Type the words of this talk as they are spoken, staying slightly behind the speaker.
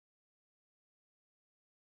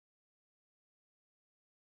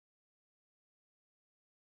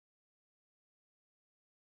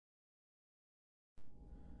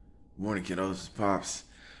Morning, kiddos. It's Pops.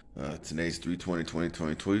 Today's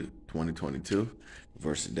 3/20/2022.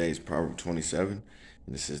 Verse today is Proverbs 27.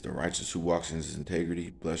 And it says, the righteous who walks in his integrity,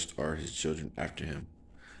 blessed are his children after him.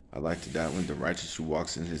 I like that one. The righteous who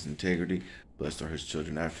walks in his integrity, blessed are his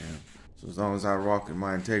children after him. So as long as I walk in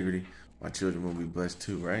my integrity, my children will be blessed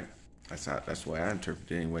too, right? That's the way I interpret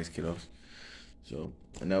it anyways, kiddos. So,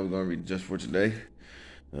 and now we're going to read just for today.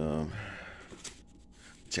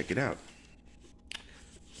 Check it out.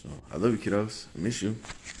 So, I love you, kiddos. I miss you.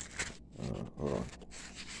 Hold on.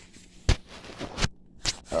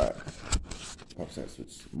 All right. Pop sense.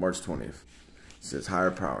 It's March 20th. It says higher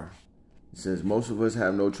power. It says most of us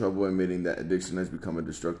have no trouble admitting that addiction has become a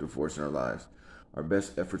destructive force in our lives. Our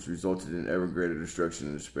best efforts resulted in ever greater destruction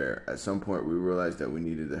and despair. At some point, we realized that we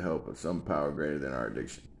needed the help of some power greater than our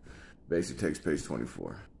addiction. Basic text, page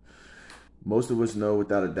 24. Most of us know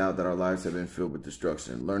without a doubt that our lives have been filled with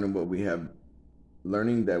destruction.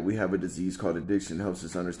 Learning that we have a disease called addiction helps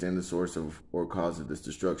us understand the source of or cause of this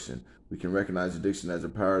destruction. We can recognize addiction as a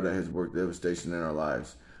power that has worked devastation in our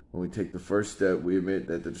lives. When we take the first step, we admit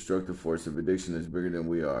that the destructive force of addiction is bigger than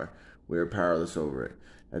we are. We are powerless over it.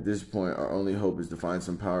 At this point, our only hope is to find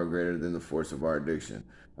some power greater than the force of our addiction,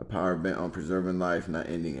 a power bent on preserving life, not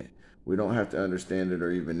ending it. We don't have to understand it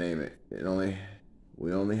or even name it.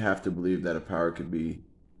 We only have to believe that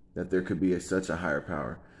there could be such a higher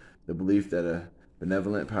power. The belief that a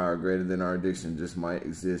benevolent power greater than our addiction just might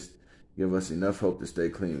exist give us enough hope to stay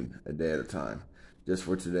clean a day at a time. Just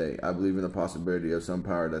for today, I believe in the possibility of some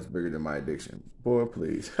power that's bigger than my addiction. Boy,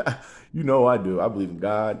 please. You know I do. I believe in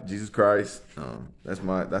God, Jesus Christ. That's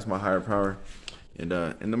my higher power. And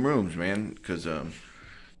in the rooms, man, because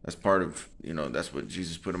that's part of, that's what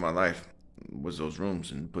Jesus put in my life was those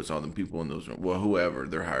rooms, and puts all them people in those rooms. Well, whoever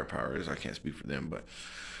their higher power is, I can't speak for them, but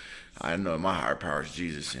I know my higher power is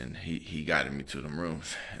Jesus, and he guided me to them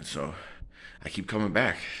rooms. And so I keep coming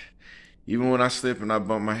back. Even when I slip and I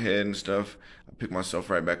bump my head and stuff, I pick myself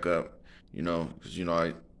right back up, because,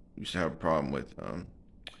 I used to have a problem with,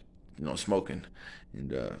 smoking,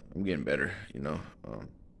 and I'm getting better,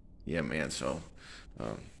 yeah, man. So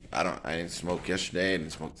I didn't smoke yesterday, I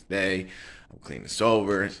didn't smoke today. I'm clean and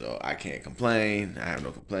sober, so I can't complain. I have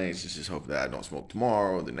no complaints. Just hope that I don't smoke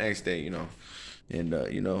tomorrow or the next day, And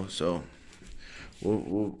so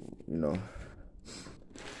we'll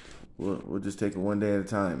just take it one day at a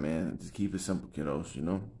time, man. Just keep it simple, kiddos,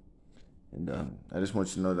 And I just want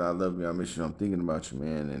you to know that I love you. I miss you. I'm thinking about you,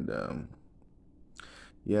 man. And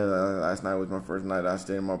yeah, last night was my first night. I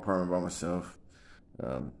stayed in my apartment by myself.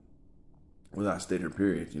 Well, I stayed here,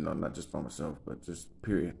 period. Not just by myself, but just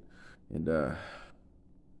period. And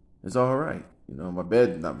it's all right. My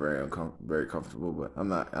bed's not very comfortable, but I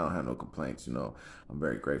don't have no complaints. I'm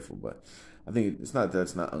very grateful. But I think it's not that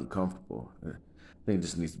it's not uncomfortable. I think it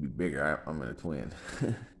just needs to be bigger. I'm in a twin.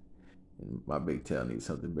 And my big tail needs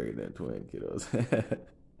something bigger than a twin, kiddos.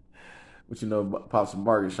 But Pop's a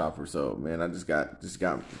bargain shopper, so man, I just got me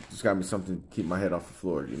something to keep my head off the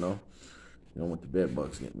floor, You don't want the bed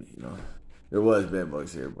bugs get me, There was bed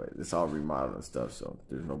bugs here, but it's all remodeled and stuff, so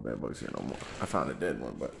there's no bed bugs here no more. I found a dead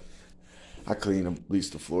one, but I clean and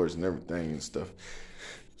bleach the floors and everything and stuff.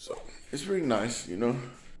 So it's really nice, I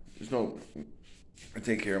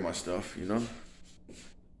take care of my stuff,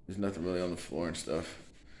 There's nothing really on the floor and stuff.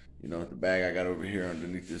 The bag I got over here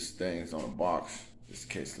underneath this thing is on a box, just in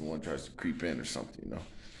case the one tries to creep in or something,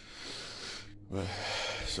 But,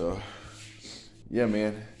 so, yeah,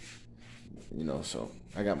 man. So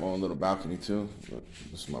I got my own little balcony too. Look,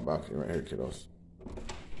 this is my balcony right here, kiddos.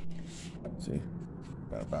 See?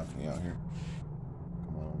 Got a balcony out here.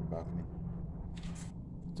 Come on the balcony.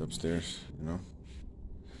 It's upstairs,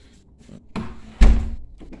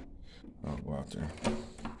 I'll go out there.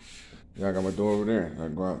 Yeah, I got my door over there. I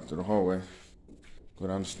go out to the hallway. Go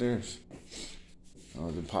down the stairs.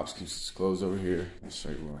 The Pops keeps his clothes over here. Let's show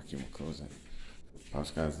you where I keep my clothes at.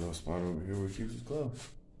 Pops got his little spot over here where he keeps his clothes.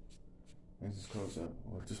 Hangs his clothes up.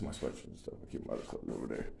 Well, just my sweatshirt and stuff. I keep my other clothes over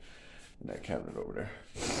there. In that cabinet over there.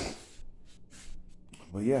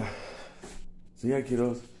 But yeah. So yeah,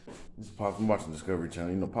 kiddos. This is Pops. I'm watching Discovery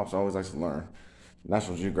Channel. Pops always likes to learn.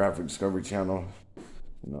 National Geographic, Discovery Channel,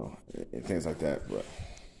 and things like that. But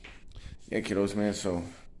yeah, kiddos, man. So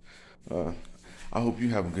I hope you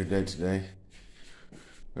have a good day today.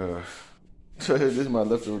 This is my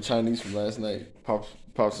leftover Chinese from last night.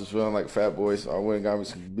 Pops is feeling like fat boy, so I went and got me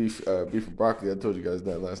some beef and broccoli. I told you guys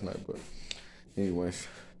that last night, but anyways,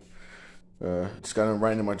 just got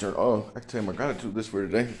writing in my journal. Oh, I can tell you my gratitude list for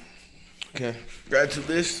today. Okay, gratitude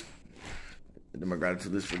list. And then my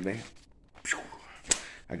gratitude list for today.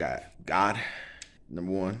 I got God,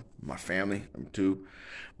 number 1. My family, number 2.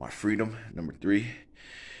 My freedom, number 3.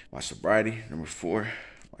 My sobriety, number 4.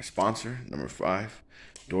 My sponsor, number 5.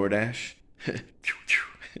 DoorDash.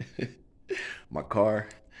 My car,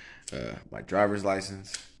 my driver's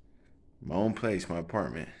license, my own place, my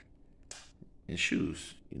apartment, and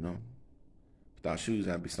shoes, you know. Without shoes,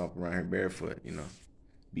 I'd be stomping around here barefoot, you know.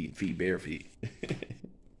 Beating feet, bare feet.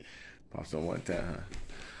 Pops on one time, huh?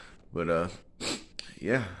 But,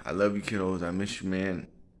 yeah, I love you, kiddos. I miss you, man.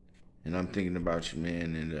 And I'm thinking about you,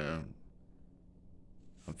 man. And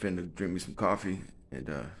I'm finna drink me some coffee. And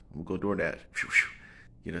we'll go DoorDash.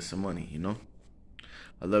 Get us some money, you know?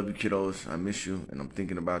 I love you, kiddos. I miss you. And I'm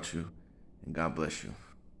thinking about you. And God bless you.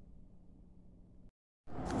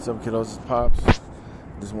 What's up, kiddos? It's Pops.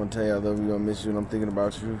 Just want to tell you I love you. I miss you. And I'm thinking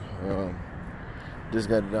about you. Just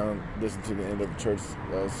got down, listened to the end of the church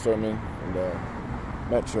sermon. And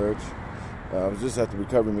I'm at church. I was just at the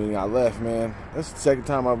recovery meeting. I left, man. That's the second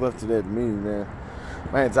time I've left today at the meeting, man.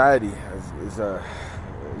 My anxiety is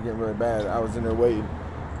getting really bad. I was in there waiting,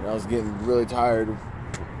 and I was getting really tired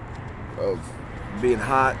of being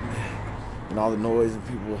hot and all the noise and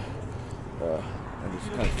people. I just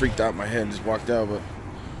kind of freaked out in my head and just walked out. But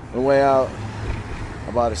on the way out,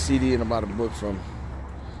 I bought a CD and I bought a book from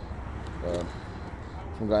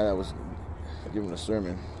some guy that was giving a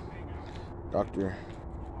sermon, Dr.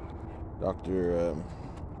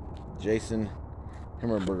 Jason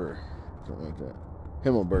Himmelberger, something like that.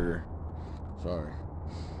 Himmelberger, sorry.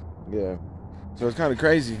 Yeah, so it's kind of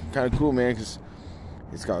crazy, kind of cool, man, because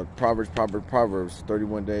it's called Proverbs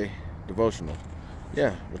 31-day devotional.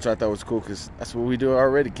 Yeah, which I thought was cool, because that's what we do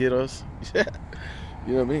already, kiddos. Yeah,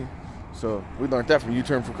 you know what I mean? So we learned that from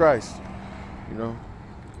U-Turn for Christ, you know?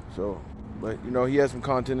 So, but, you know, he has some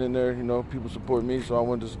content in there, you know, people support me, so I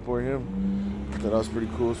wanted to support him. That was pretty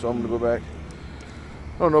cool, so I'm going to go back.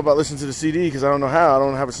 I don't know about listening to the CD, because I don't know how. I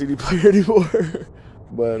don't have a CD player anymore.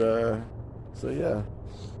 But, so yeah.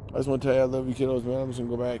 I just want to tell you I love you, kiddos, man. I'm just going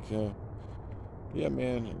to go back. Yeah,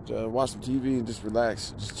 man. And, watch some TV and just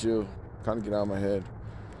relax. Just chill. Kind of get out of my head.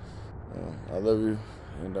 I love you.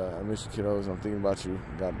 And I miss you, kiddos. I'm thinking about you.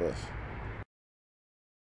 God bless.